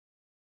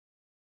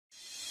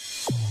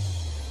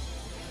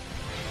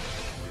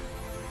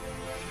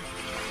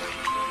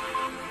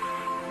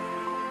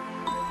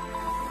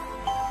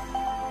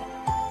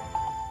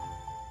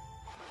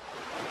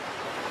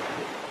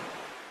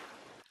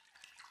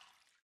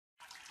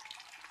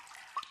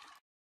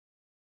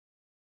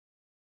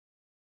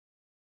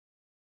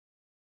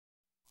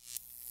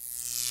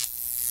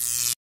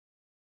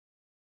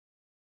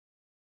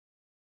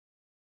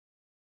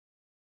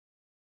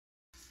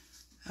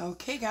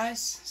Okay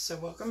guys, so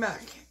welcome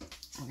back.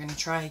 We're going to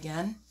try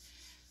again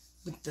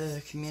with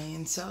the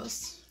Chameleon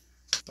cells.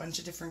 A bunch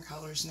of different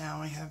colors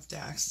now. I have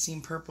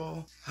dioxazine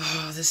purple.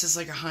 Oh, this is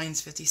like a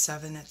Heinz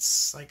 57.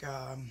 It's like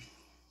a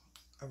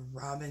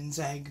robin's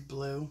egg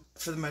blue.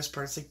 For the most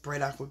part, it's like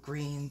bright aqua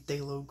green,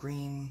 phthalo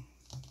green,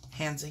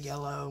 Hansa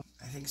yellow,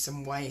 I think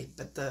some white,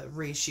 but the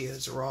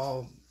ratios are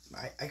all,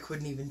 I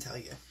couldn't even tell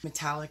you.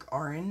 Metallic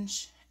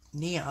orange,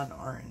 neon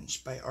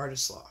orange by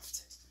Artist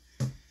Loft.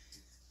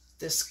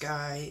 This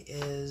guy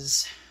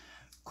is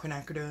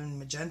quinacridone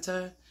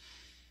magenta,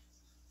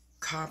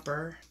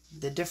 copper.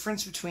 The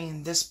difference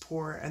between this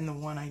pour and the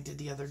one I did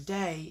the other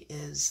day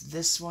is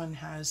this one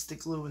has the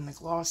glue and the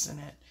gloss in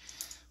it,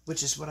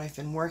 which is what I've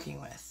been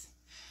working with.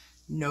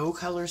 No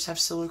colors have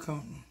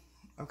silicone,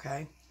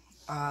 okay?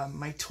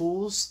 My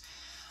tools,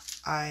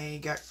 I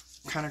got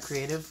kind of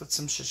creative with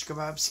some shish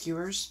kebab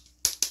skewers.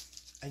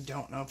 I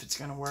don't know if it's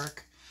going to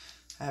work.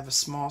 I have a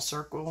small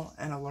circle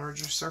and a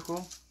larger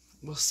circle.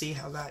 We'll see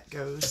how that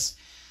goes.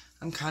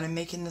 I'm kind of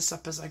making this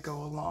up as I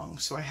go along,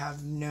 so I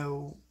have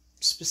no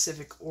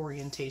specific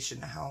orientation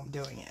to how I'm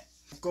doing it.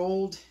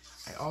 Gold,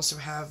 I also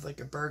have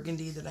like a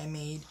burgundy that I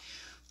made,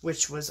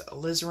 which was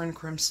alizarin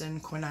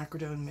crimson,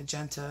 quinacridone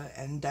magenta,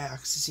 and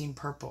dioxazine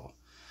purple.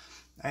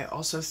 I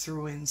also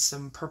threw in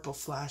some purple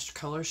flash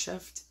color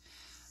shift.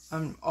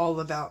 I'm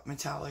all about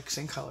metallics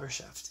and color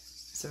shift.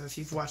 So if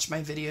you've watched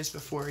my videos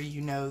before,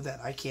 you know that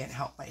I can't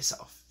help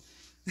myself.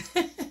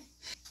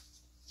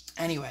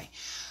 Anyway,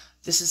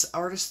 this is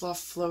Artist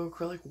Loft Flow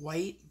Acrylic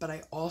White, but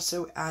I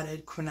also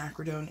added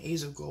quinacridone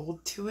azo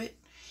gold to it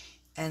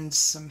and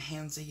some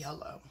Hansa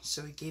yellow.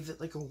 So it gave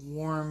it like a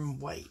warm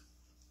white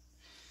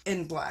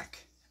and black.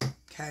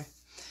 Okay.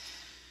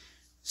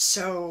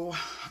 So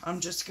I'm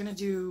just going to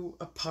do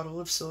a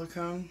puddle of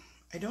silicone.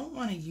 I don't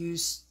want to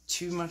use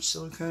too much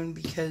silicone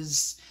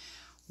because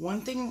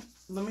one thing,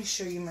 let me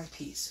show you my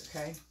piece,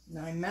 okay?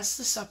 Now I messed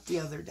this up the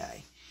other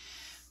day.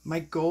 My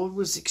gold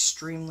was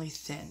extremely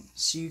thin,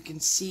 so you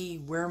can see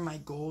where my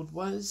gold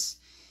was,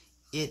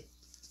 it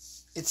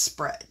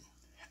spread,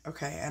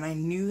 okay? And I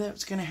knew that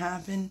was going to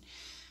happen.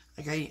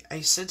 Like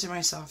I said to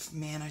myself,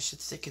 man, I should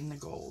thicken the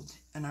gold.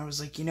 And I was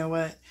like, you know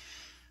what?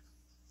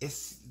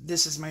 If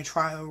this is my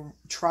trial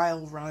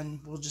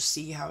run, we'll just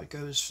see how it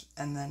goes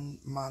and then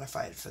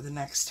modify it for the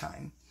next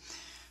time.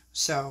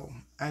 So,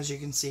 as you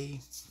can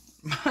see,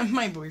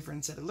 my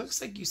boyfriend said, it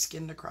looks like you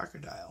skinned a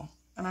crocodile.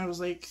 And I was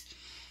like,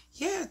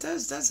 yeah, it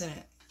does, doesn't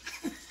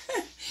it?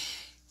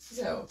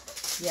 So,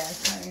 yeah,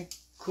 kind of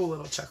cool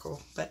little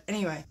chuckle. But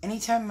anyway,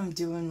 anytime I'm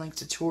doing like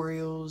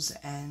tutorials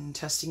and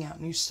testing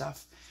out new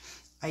stuff,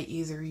 I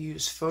either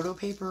use photo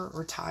paper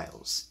or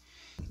tiles.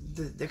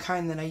 The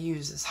kind that I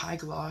use is high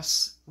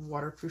gloss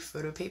waterproof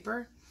photo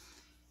paper,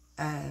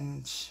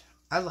 and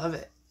I love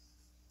it.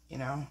 You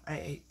know,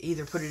 I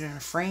either put it in a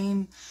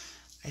frame,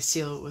 I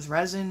seal it with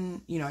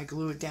resin, you know, I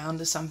glue it down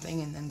to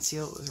something and then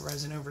seal it with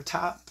resin over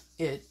top.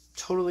 It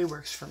totally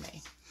works for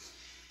me.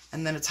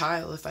 And then a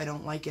tile, if I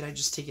don't like it, I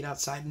just take it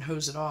outside and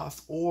hose it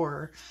off,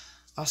 or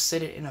I'll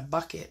sit it in a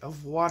bucket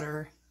of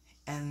water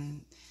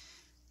and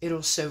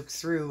it'll soak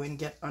through and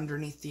get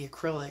underneath the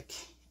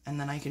acrylic, and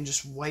then I can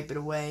just wipe it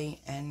away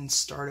and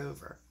start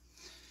over.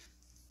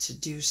 To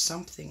do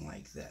something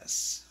like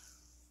this,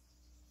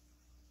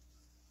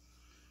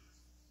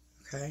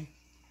 okay,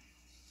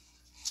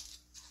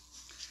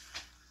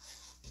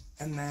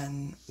 and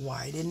then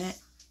widen it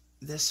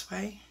this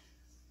way.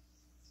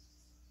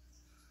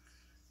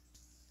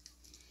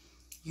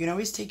 You can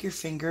always take your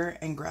finger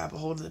and grab a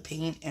hold of the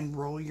paint and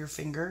roll your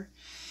finger,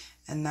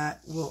 and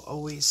that will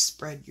always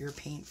spread your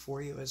paint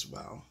for you as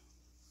well.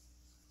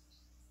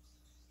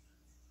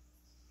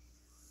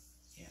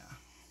 Yeah,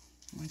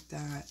 like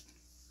that.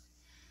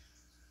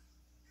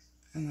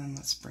 And then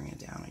let's bring it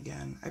down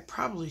again. I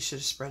probably should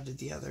have spreaded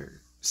the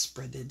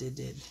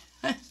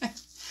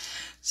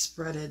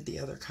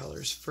other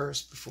colors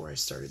first before I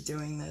started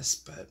doing this,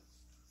 but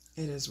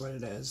it is what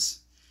it is.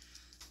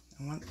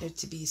 I want it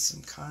to be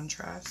some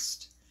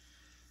contrast.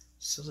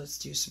 So let's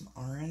do some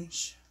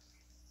orange.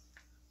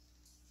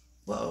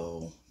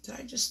 Whoa,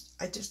 I just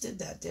did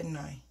that, didn't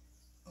I?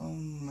 Oh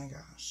my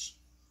gosh.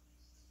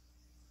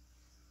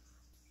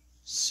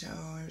 So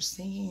I was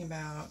thinking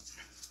about,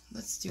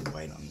 let's do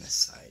white on this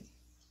side.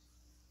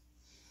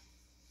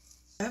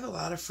 I have a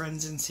lot of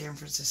friends in San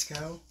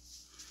Francisco,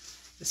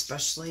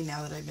 especially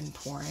now that I've been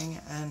pouring,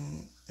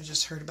 and I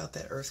just heard about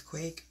that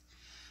earthquake.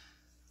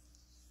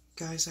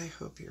 Guys, I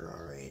hope you're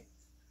alright.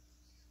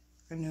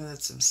 I know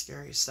that's some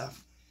scary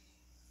stuff.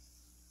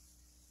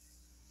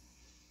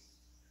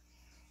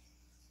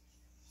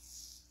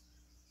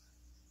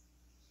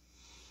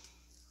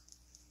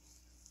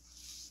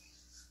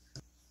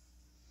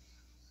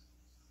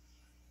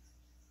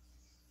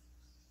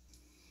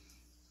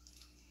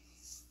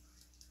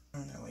 I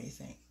don't know, what do you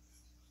think?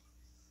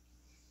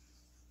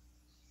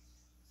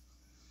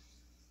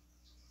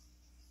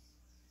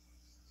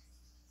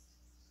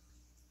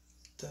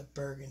 The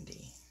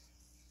burgundy.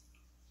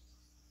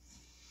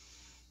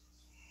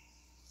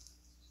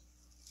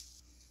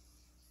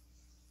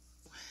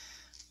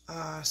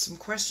 some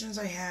questions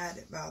I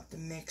had about the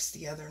mix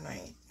the other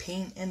night.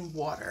 Paint and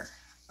water.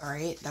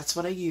 Alright, that's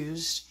what I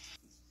used.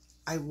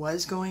 I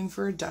was going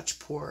for a Dutch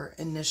pour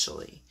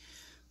initially,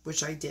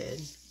 which I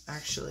did.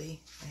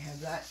 Actually, I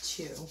have that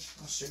too.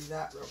 I'll show you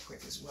that real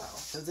quick as well.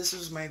 So this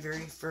was my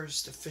very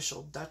first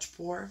official Dutch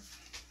pour.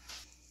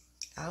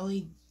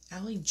 Allie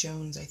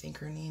Jones, I think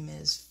her name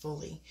is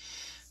fully,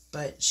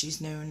 but she's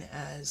known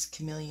as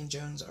Chameleon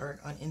Jones Art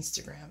on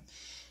Instagram.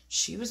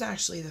 She was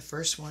actually the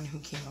first one who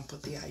came up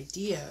with the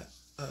idea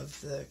of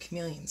the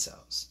chameleon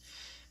cells.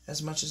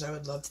 As much as I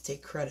would love to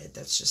take credit,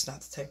 that's just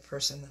not the type of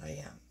person that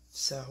I am.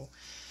 So,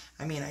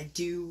 I mean, I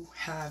do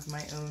have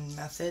my own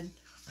method.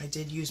 I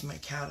did use my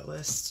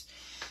catalyst,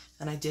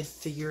 and I did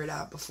figure it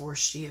out before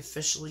she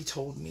officially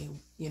told me,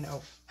 you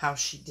know, how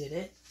she did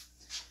it.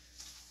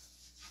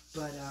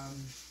 But,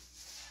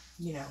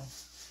 you know,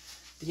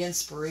 the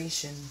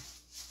inspiration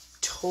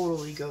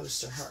totally goes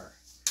to her.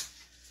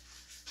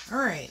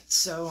 Alright,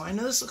 so I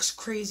know this looks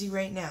crazy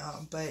right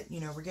now, but, you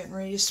know, we're getting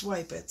ready to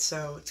swipe it,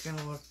 so it's going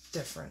to look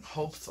different,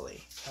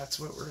 hopefully. That's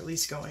what we're at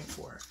least going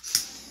for.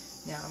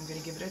 Now, I'm going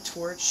to give it a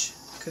torch,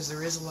 because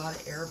there is a lot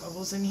of air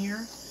bubbles in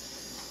here.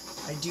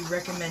 I do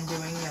recommend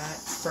doing that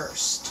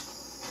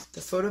first.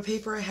 The photo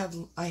paper,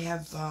 I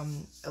have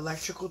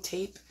electrical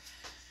tape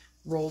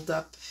rolled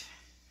up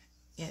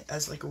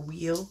as like a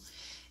wheel,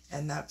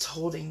 and that's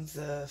holding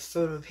the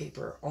photo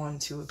paper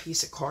onto a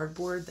piece of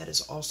cardboard that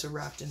is also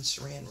wrapped in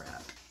saran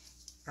wrap.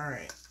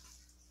 Alright,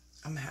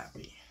 I'm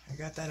happy. I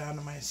got that out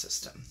of my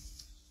system.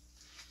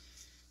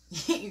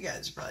 You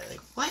guys are probably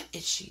like, what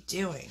is she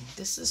doing?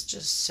 This is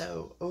just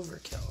so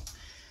overkill.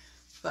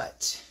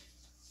 But,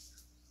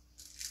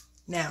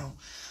 now,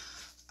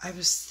 I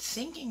was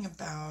thinking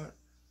about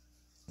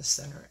the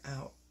center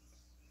out.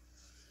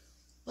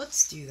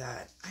 Let's do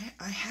that.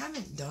 I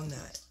haven't done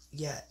that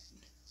yet.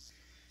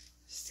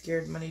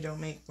 Scared money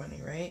don't make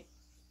money, right?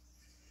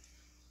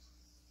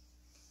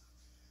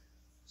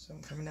 So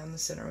I'm coming down the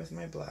center with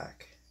my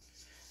black.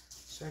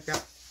 So I've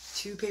got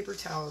 2 paper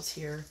towels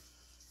here,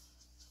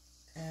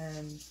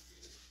 and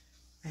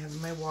I have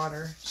my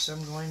water, so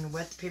I'm going to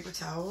wet the paper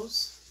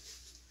towels,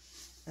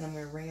 and I'm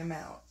going to wring them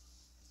out.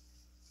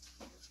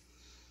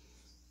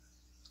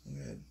 I'm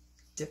going to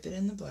dip it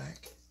in the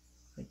black,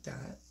 like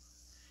that,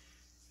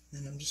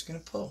 and I'm just going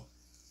to pull.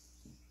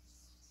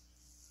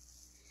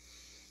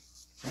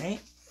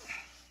 Right?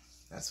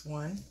 That's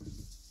one.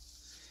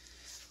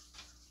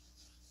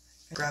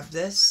 Grab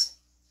this.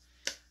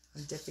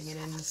 I'm dipping it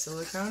in the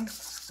silicone,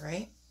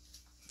 right?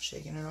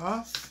 Shaking it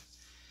off.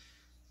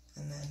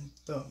 And then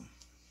boom.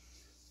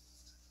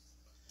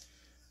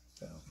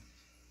 Boom.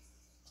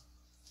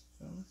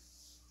 Boom.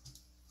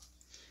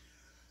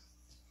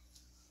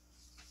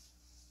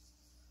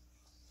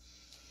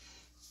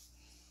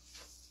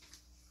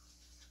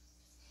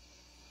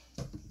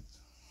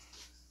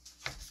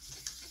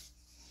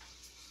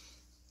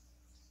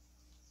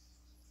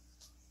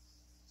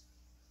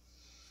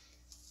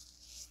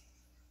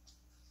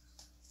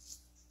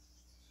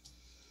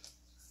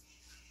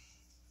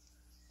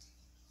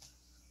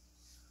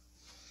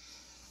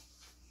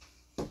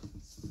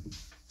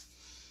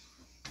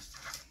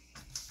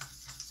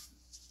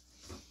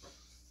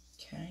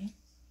 Okay,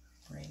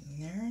 right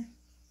in there,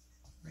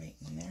 right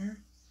in there,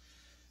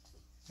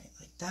 right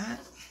like that.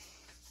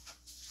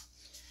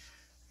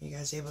 Are you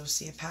guys able to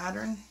see a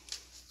pattern?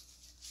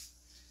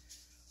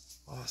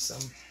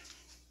 Awesome.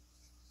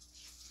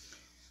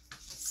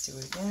 Let's do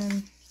it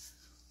again.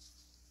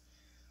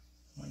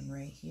 One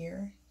right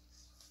here.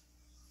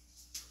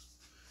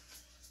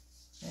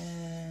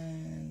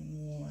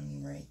 And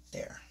one right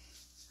there,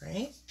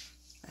 right?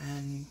 And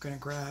I'm going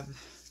to grab,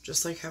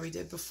 just like how we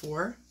did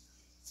before,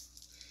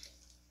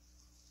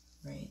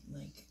 right,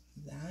 like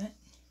that.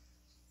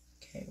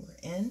 Okay,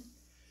 we're in.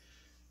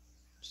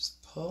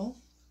 Just pull.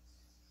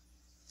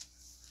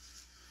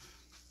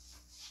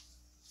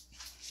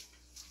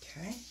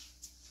 Okay.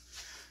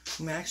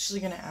 I'm actually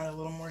going to add a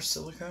little more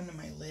silicone to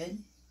my lid.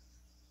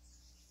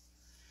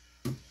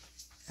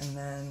 And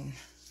then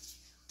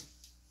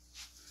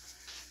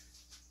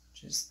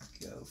just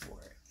go for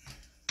it.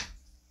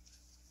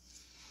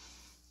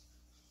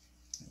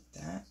 Like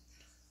that.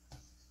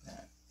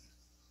 That.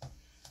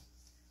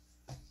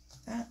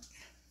 That.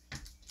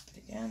 Dip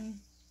it again.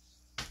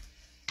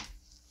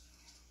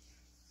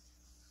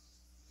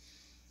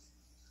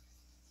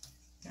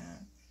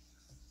 That.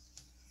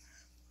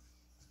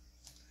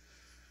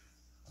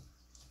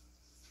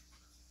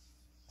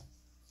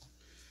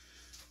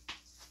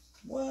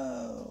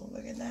 Whoa,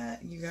 look at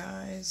that, you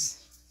guys.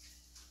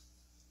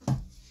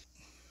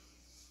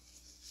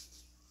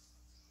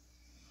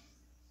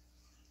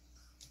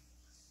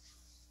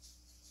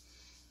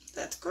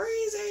 That's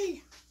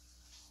crazy.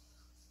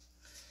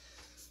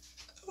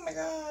 Oh my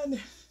God.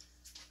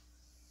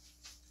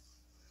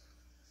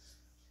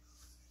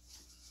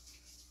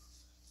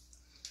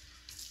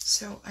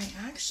 So I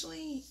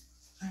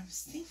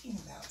was thinking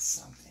about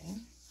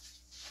something.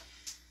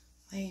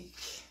 Like,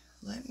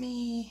 let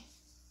me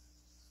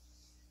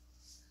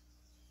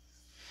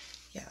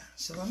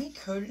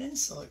coat it in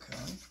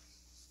silicone.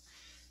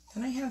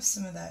 Then I have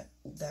some of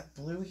that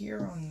blue here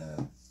on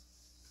the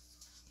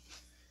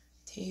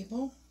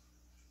table.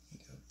 There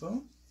you go,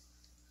 boom.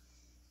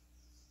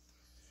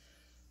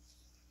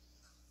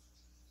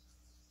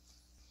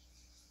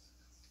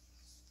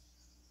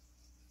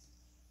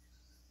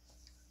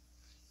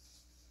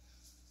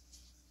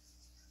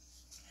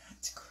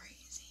 That's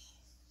crazy.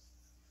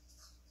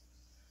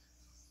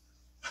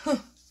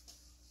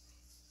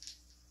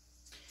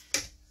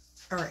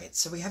 Alright,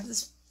 so we have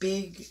this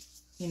big,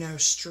 you know,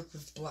 strip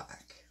of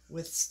black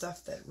with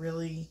stuff that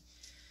really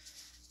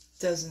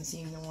doesn't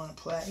seem to want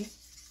to play.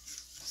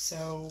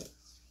 So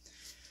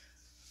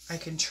I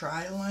can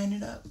try to line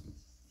it up.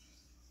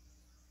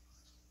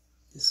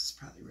 This is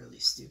probably really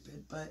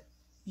stupid, but,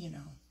 you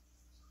know,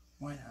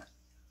 why not?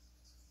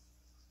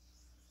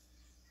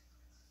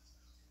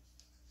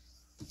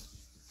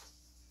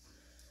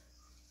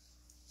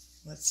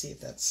 Let's see if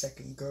that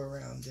second go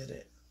around did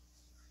it.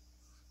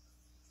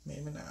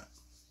 Maybe not.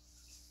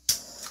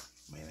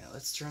 Wait a minute,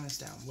 let's turn this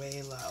down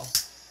way low.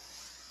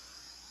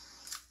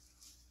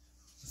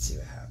 Let's see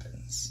what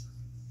happens.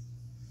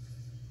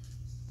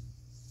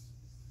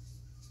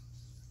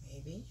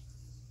 Maybe.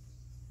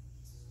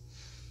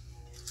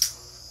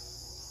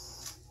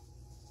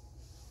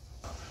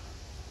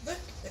 Look,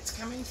 it's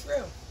coming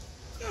through.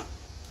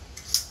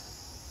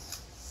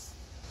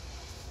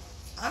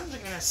 I'm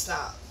just gonna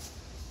stop.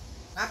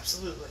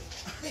 Absolutely.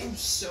 I'm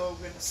so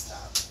gonna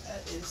stop.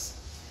 That is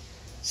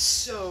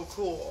so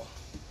cool.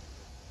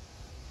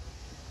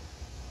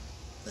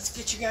 Let's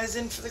get you guys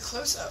in for the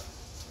close-up.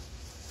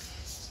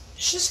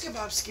 Shish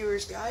kebab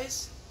skewers,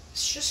 guys.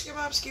 Shish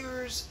kebab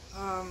skewers,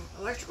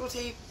 electrical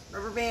tape,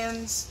 rubber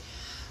bands.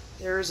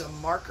 There's a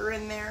marker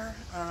in there.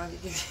 I don't know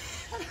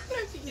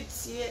if you can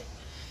see it,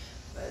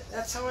 but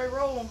that's how I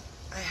roll.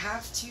 I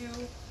have to.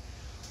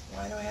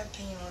 Why do I have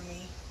paint on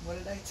me? What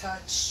did I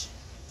touch?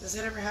 Does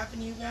that ever happen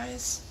to you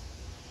guys?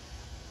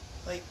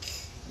 Like,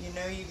 you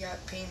know you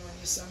got paint on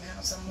you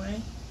somehow, some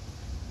way?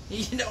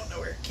 You don't know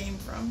where it came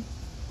from.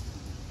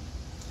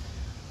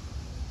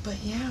 But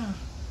yeah,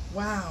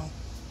 wow.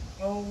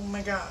 Oh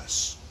my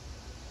gosh.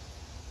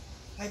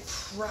 I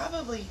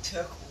probably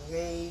took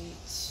way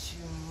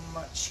too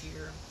much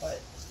here, but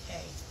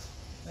hey,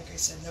 like I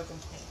said, no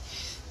complaint.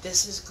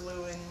 This is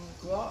glue and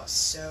gloss,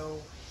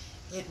 so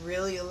it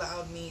really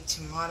allowed me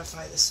to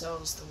modify the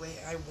cells the way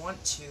I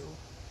want to,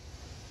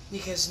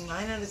 because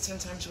 9 out of 10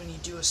 times when you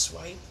do a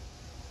swipe,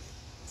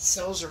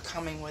 cells are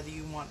coming whether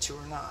you want to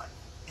or not.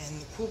 And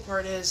the cool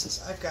part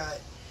is I've got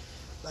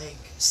like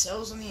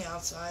cells on the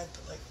outside,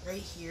 but like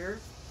right here,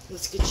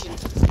 let's get you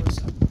into the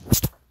close-up.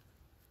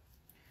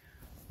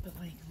 But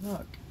like,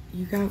 look,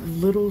 you got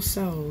little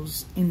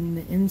cells in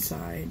the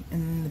inside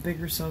and then the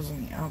bigger cells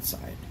on the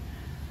outside.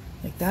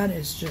 Like, that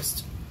is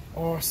just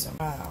awesome.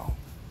 Wow.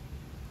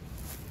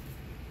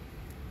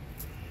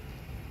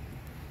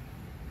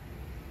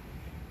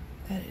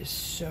 That is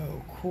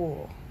so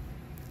cool.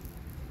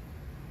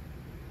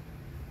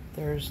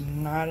 There's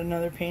not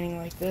another painting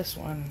like this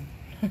one.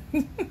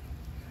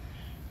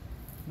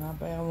 Not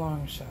by a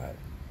long shot.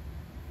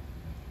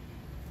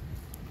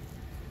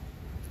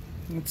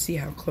 Let's see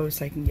how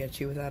close I can get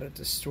you without it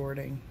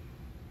distorting.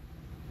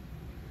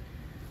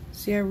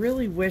 See, I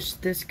really wish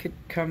this could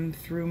come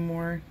through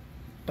more,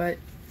 but,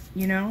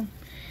 you know,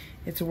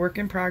 it's a work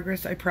in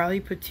progress. I probably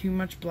put too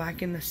much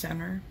black in the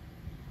center.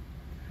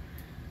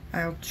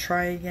 I'll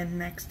try again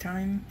next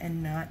time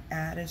and not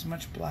add as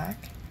much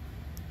black.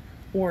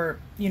 Or,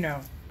 you know,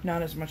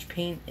 not as much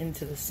paint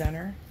into the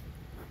center.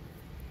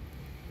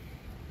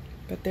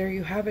 But there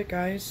you have it,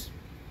 guys.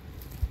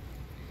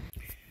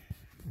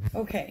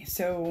 Okay,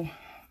 so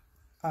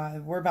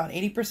we're about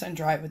 80%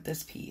 dry with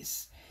this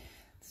piece.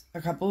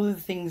 A couple of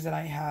the things that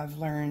I have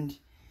learned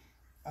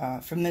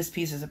from this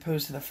piece as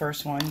opposed to the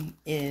first one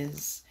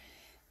is,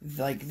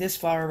 like, this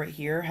flower right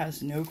here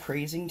has no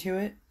crazing to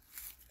it.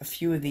 A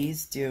few of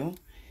these do.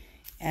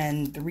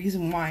 And the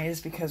reason why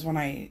is because when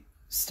I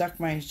stuck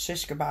my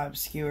shish kebab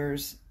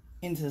skewers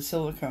into the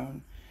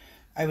silicone,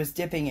 I was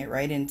dipping it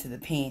right into the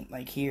paint,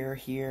 like here,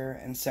 here,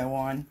 and so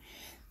on.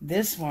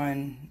 This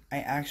one, I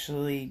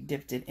actually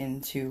dipped it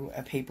into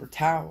a paper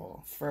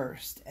towel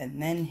first,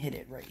 and then hit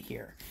it right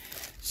here.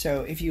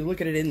 So if you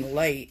look at it in the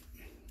light,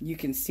 you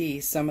can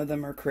see some of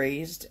them are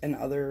crazed and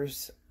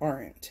others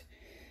aren't.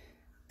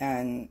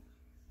 And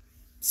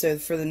so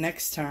for the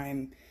next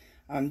time,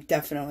 I'm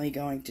definitely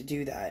going to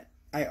do that.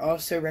 I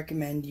also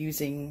recommend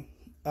using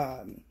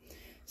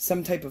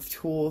some type of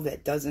tool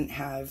that doesn't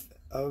have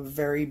a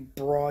very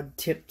broad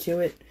tip to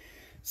it.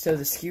 So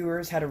the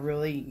skewers had a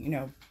really, you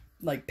know,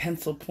 like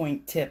pencil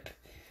point tip,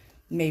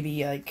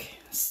 maybe like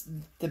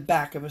the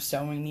back of a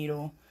sewing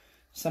needle,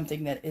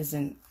 something that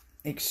isn't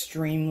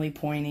extremely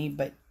pointy,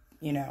 but,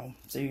 you know,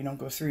 so you don't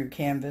go through your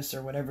canvas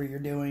or whatever you're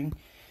doing,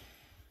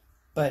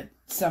 but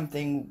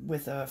something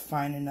with a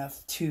fine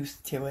enough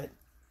tooth to it.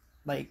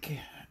 Like,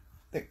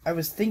 I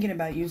was thinking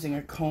about using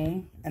a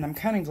comb, and I'm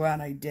kind of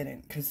glad I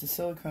didn't, because the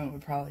silicone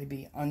would probably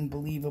be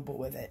unbelievable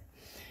with it.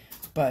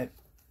 But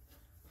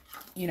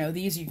you know,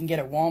 these you can get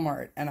at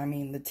Walmart, and I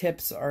mean, the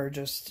tips are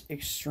just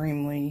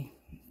extremely,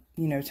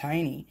 you know,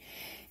 tiny.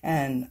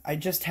 And I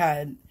just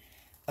had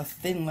a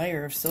thin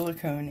layer of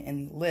silicone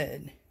in the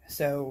lid,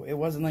 so it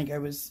wasn't like I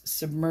was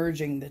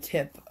submerging the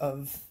tip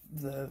of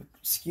the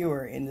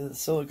skewer into the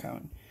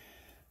silicone.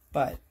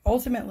 But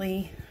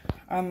ultimately,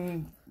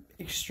 I'm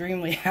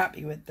extremely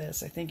happy with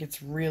this. I think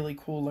it's really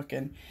cool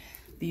looking.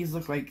 These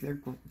look like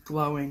they're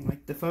glowing.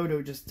 Like, the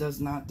photo just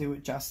does not do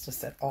it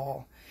justice at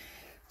all.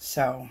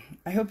 So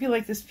I hope you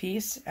like this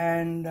piece,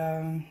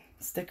 and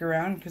stick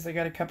around because I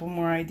got a couple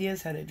more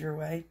ideas headed your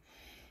way.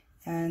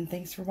 And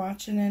thanks for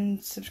watching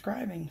and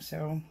subscribing.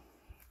 So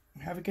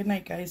have a good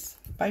night, guys.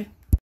 Bye.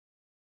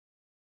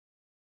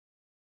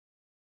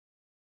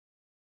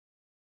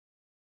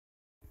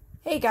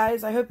 Hey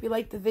guys, I hope you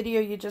liked the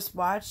video you just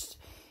watched.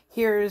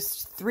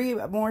 Here's 3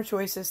 more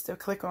choices to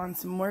click on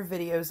some more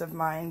videos of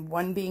mine.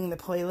 One being the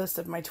playlist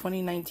of my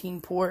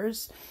 2019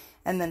 pours,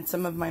 and then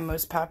some of my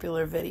most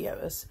popular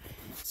videos.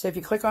 So if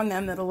you click on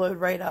them, it'll load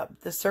right up.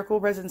 The circle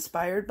res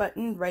inspired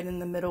button right in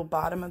the middle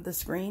bottom of the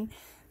screen,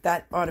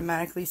 that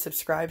automatically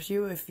subscribes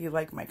you if you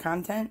like my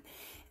content.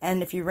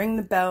 And if you ring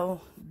the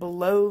bell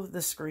below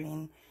the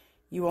screen,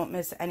 you won't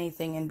miss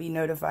anything and be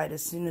notified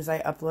as soon as I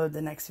upload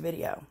the next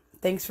video.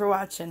 Thanks for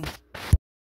watching.